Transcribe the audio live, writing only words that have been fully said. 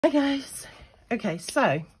Hi guys. Okay,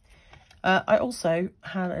 so I also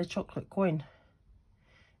had a chocolate coin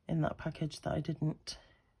in that package that I didn't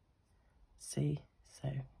see. So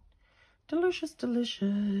delicious,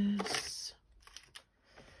 delicious.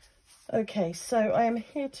 Okay, so I am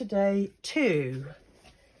here today to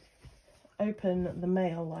open the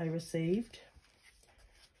mail I received.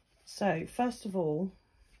 So first of all,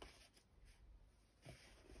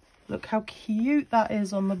 look how cute that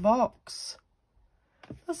is on the box.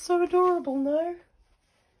 That's so adorable, no?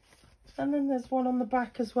 And then there's one on the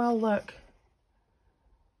back as well, look.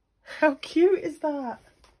 How cute is that?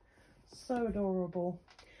 So adorable.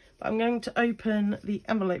 But I'm going to open the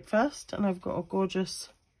envelope first, and I've got a gorgeous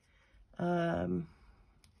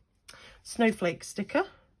snowflake sticker.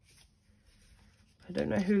 I don't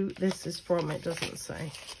know who this is from, it doesn't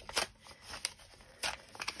say.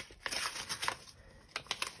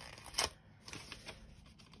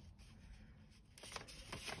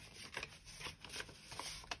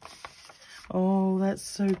 Oh, that's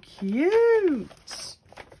so cute.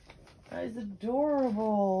 That is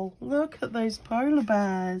adorable. Look at those polar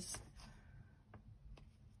bears.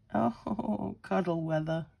 Oh, cuddle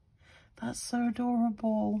weather. That's so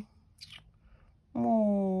adorable.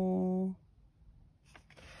 Oh.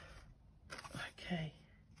 Okay.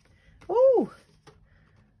 Oh.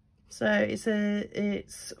 So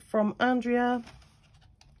it's from Andrea.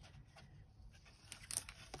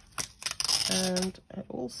 And I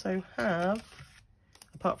also have,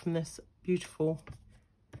 apart from this beautiful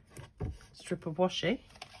strip of washi.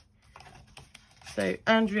 So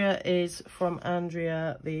Andrea is from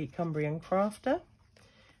Andrea the Cumbrian Crafter,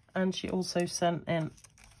 and she also sent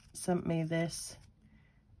me this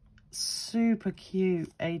super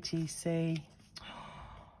cute ATC.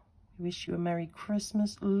 Wish you a Merry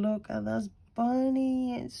Christmas. Look at that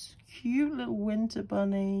bunny. It's cute little winter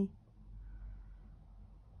bunny.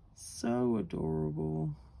 So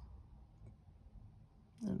adorable.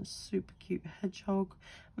 And a super cute hedgehog.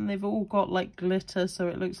 And they've all got like glitter, so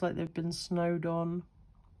it looks like they've been snowed on.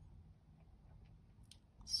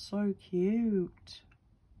 So cute.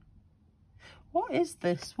 What is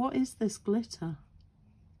this? What is this glitter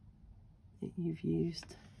that you've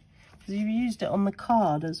used? Because you've used it on the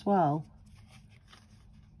card as well.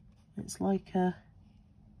 It's like a...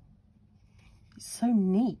 It's so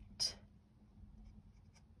neat.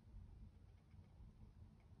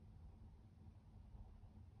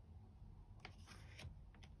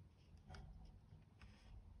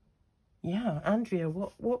 Yeah, Andrea,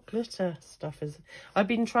 what glitter stuff is it? I've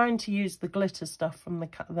been trying to use the glitter stuff from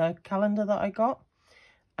the calendar that I got,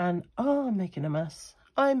 and oh, I'm making a mess.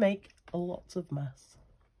 I make lots of mess.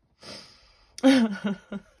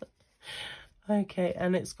 Okay,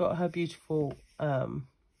 and it's got her beautiful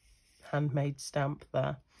handmade stamp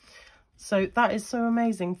there. So that is so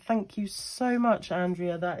amazing. Thank you so much,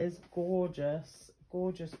 Andrea. That is gorgeous,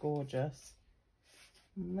 gorgeous, gorgeous.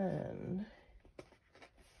 And then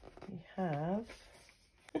we have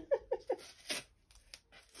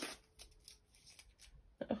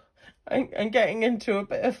I'm getting into a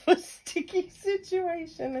bit of a sticky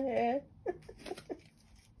situation here.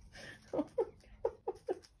 Oh my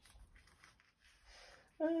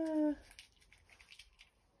God.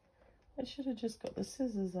 I should have just got the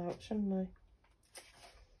scissors out, shouldn't I?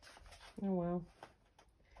 Oh well.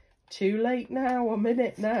 Too late now. I'm in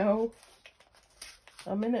it now.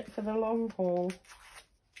 I'm in it for the long haul.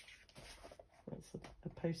 That's a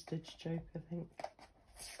postage joke, I think.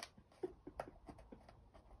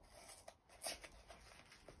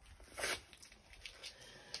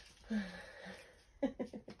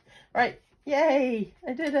 Right, yay!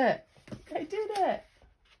 I did it! I did it!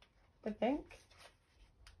 I think.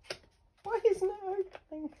 Why isn't it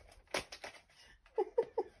opening?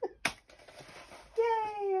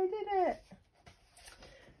 Yay! I did it!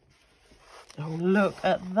 Oh, look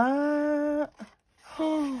at that!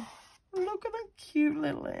 Oh, look at that cute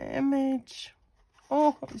little image.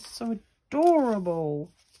 Oh, it's so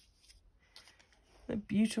adorable. The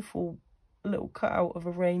beautiful little cutout of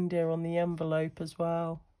a reindeer on the envelope as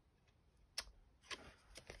well.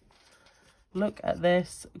 Look at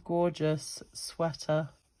this gorgeous sweater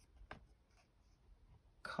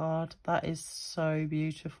card. That is so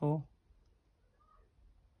beautiful.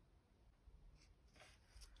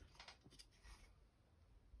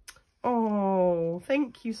 Oh,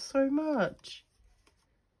 thank you so much.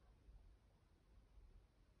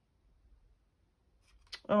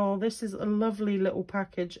 Oh, this is a lovely little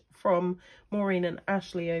package from Maureen and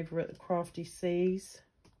Ashley over at the Crafty Seas.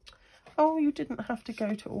 Oh, you didn't have to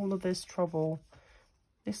go to all of this trouble.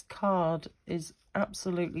 This card is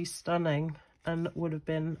absolutely stunning and would have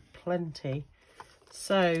been plenty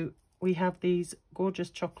So we have these gorgeous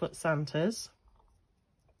chocolate Santas,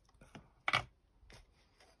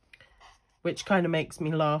 which kind of makes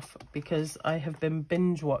me laugh because I have been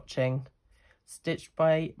binge watching Stitched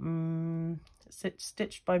by Mrs.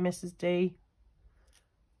 D.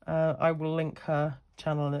 I will link her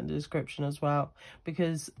channel in the description as well,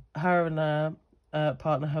 because her and her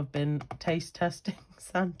partner have been taste testing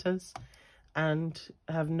Santas and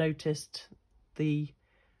have noticed the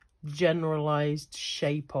generalized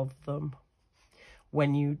shape of them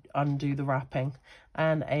when you undo the wrapping.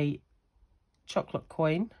 And a chocolate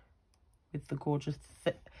coin with the gorgeous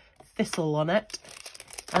thistle on it,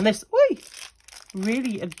 and this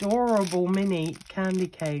really adorable mini candy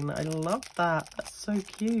cane. I love that. That's so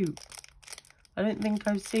cute. I don't think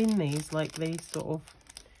I've seen these, like these sort of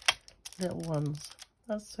little ones.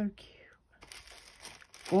 That's so cute.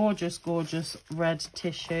 Gorgeous, gorgeous red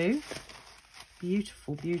tissue.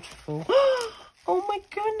 Beautiful, beautiful. Oh my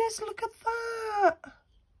goodness, look at that.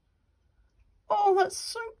 Oh, that's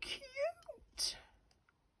so cute.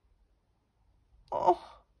 Oh,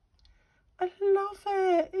 I love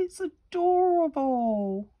it. It's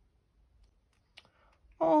adorable.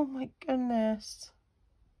 Oh my goodness.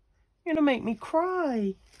 You're gonna make me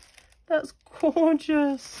cry. That's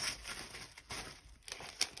gorgeous.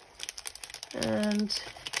 And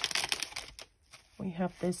we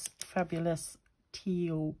have this fabulous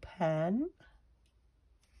teal pen.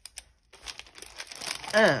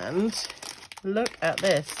 And look at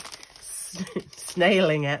this.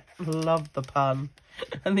 Snailing it. Love the pun.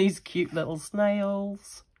 And these cute little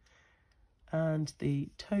snails. And the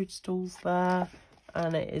toadstools there.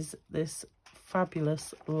 And it is this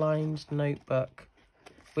fabulous lined notebook,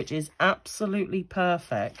 which is absolutely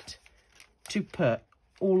perfect to put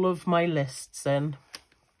all of my lists in.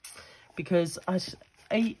 Because are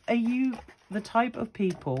you the type of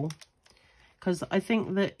people, because I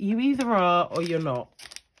think that you either are or you're not,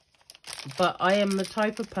 but I am the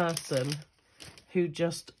type of person who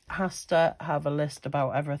just has to have a list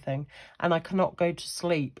about everything, and I cannot go to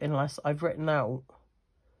sleep unless I've written out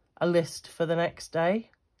a list for the next day.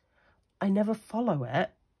 I never follow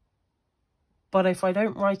it, but if I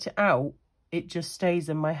don't write it out, it just stays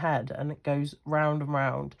in my head and it goes round and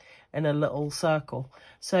round in a little circle.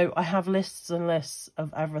 So I have lists and lists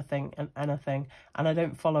of everything and anything, and I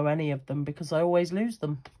don't follow any of them because I always lose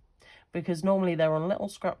them, because normally they're on little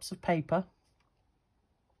scraps of paper.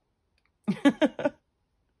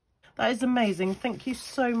 That is amazing. Thank you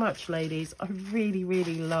so much, ladies. I really,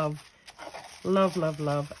 really love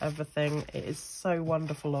everything. It is so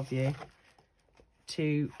wonderful of you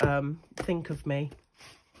to think of me.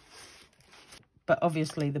 But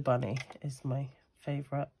obviously the bunny is my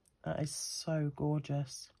favourite. That is so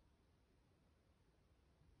gorgeous.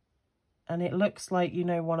 And it looks like, you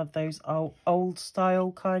know, one of those old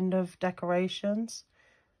style kind of decorations.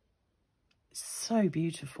 So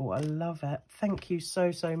beautiful. I love it. Thank you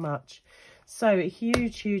so much. So a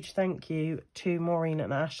huge thank you to Maureen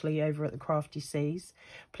and Ashley over at the Crafty Seas.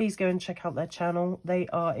 Please go and check out their channel. They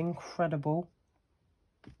are incredible.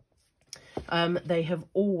 They have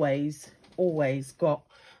always got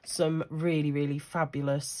some really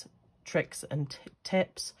fabulous tricks and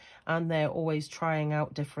tips, and they're always trying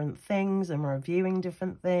out different things and reviewing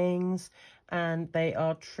different things, and they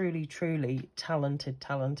are truly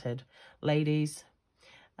talented ladies.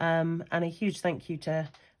 And a huge thank you to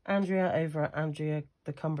Andrea over at Andrea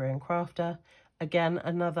the Cumbrian Crafter. Again,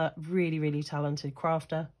 another really talented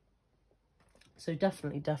crafter, so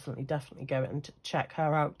definitely go and check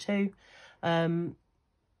her out too.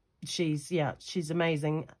 She's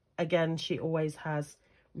amazing. Again, she always has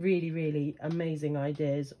really amazing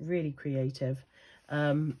ideas, really creative.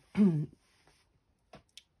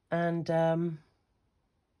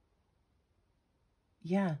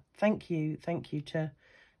 Yeah, thank you to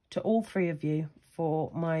all three of you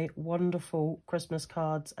for my wonderful Christmas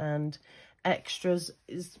cards and extras.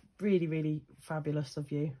 Is really fabulous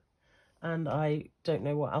of you, and I don't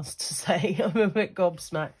know what else to say. I'm a bit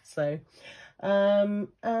gobsmacked. So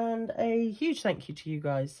and a huge thank you to you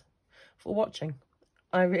guys for watching.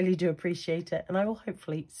 I really do appreciate it, and I will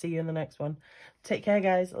hopefully see you in the next one. Take care,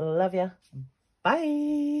 guys. Love ya.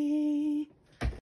 Bye.